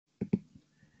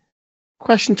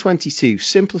Question 22.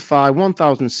 Simplify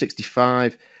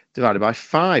 1065 divided by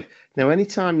 5. Now,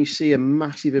 anytime you see a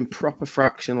massive improper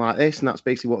fraction like this, and that's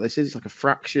basically what this is, it's like a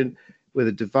fraction with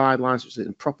a divide line, so it's an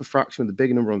improper fraction with a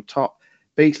big number on top.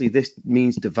 Basically, this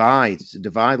means divide. It's a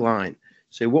divide line.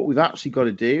 So what we've actually got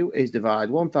to do is divide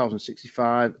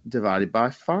 1065 divided by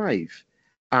 5.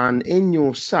 And in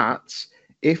your SATs,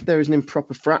 if there is an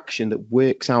improper fraction that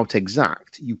works out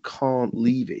exact, you can't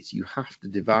leave it. You have to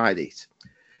divide it.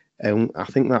 And I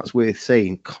think that's worth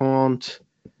saying. Can't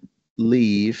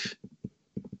leave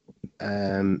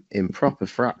improper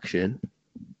fraction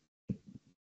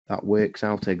that works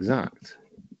out exact.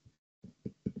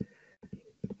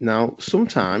 Now,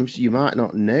 sometimes you might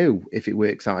not know if it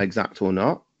works out exact or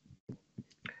not.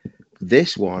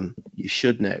 This one, you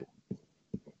should know.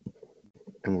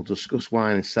 And we'll discuss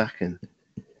why in a second.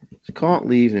 So can't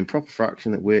leave an improper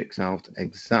fraction that works out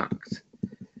exact.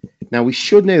 Now, we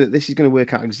should know that this is going to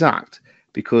work out exact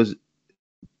because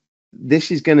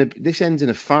this ends in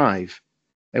a 5.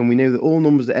 And we know that all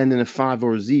numbers that end in a 5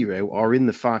 or a 0 are in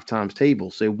the 5 times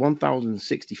table. So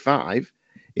 1065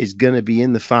 is going to be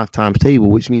in the 5 times table,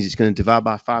 which means it's going to divide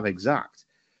by 5 exact.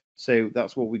 So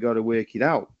that's what we got to work it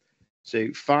out. So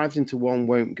 5s into 1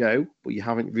 won't go, but you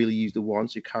haven't really used the 1,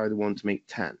 so you carry the 1 to make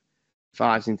 10.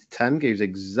 5s into 10 goes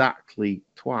exactly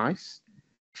twice.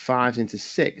 5s into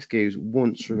 6 goes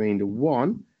once, remainder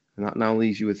 1, and that now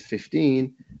leaves you with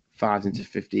 15. 5s into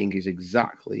 15 goes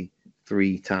exactly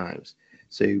 3 times.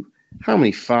 So how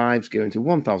many 5s go into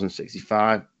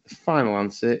 1065? The final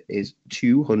answer is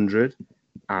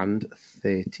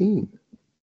 213.